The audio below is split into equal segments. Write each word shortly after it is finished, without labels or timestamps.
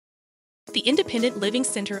The Independent Living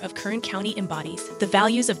Center of Kern County embodies the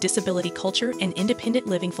values of disability culture and independent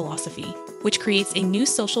living philosophy, which creates a new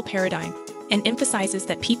social paradigm and emphasizes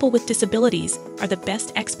that people with disabilities are the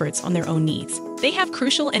best experts on their own needs. They have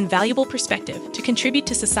crucial and valuable perspective to contribute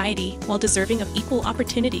to society while deserving of equal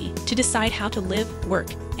opportunity to decide how to live, work,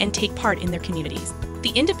 and take part in their communities.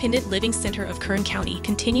 The Independent Living Center of Kern County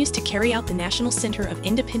continues to carry out the National Center of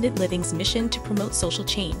Independent Living's mission to promote social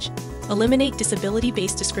change, eliminate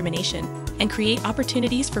disability-based discrimination, and create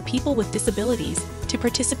opportunities for people with disabilities to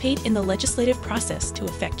participate in the legislative process to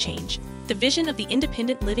effect change. The vision of the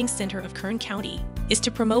Independent Living Center of Kern County is to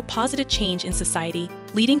promote positive change in society,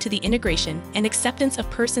 leading to the integration and acceptance of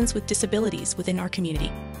persons with disabilities within our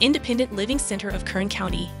community. Independent Living Center of Kern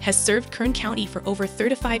County has served Kern County for over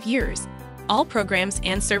 35 years. All programs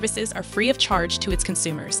and services are free of charge to its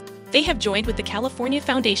consumers. They have joined with the California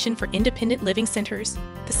Foundation for Independent Living Centers,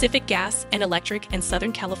 Pacific Gas and Electric, and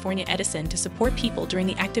Southern California Edison to support people during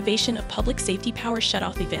the activation of public safety power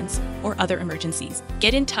shutoff events or other emergencies.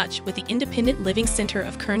 Get in touch with the Independent Living Center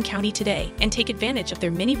of Kern County today and take advantage of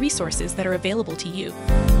their many resources that are available to you.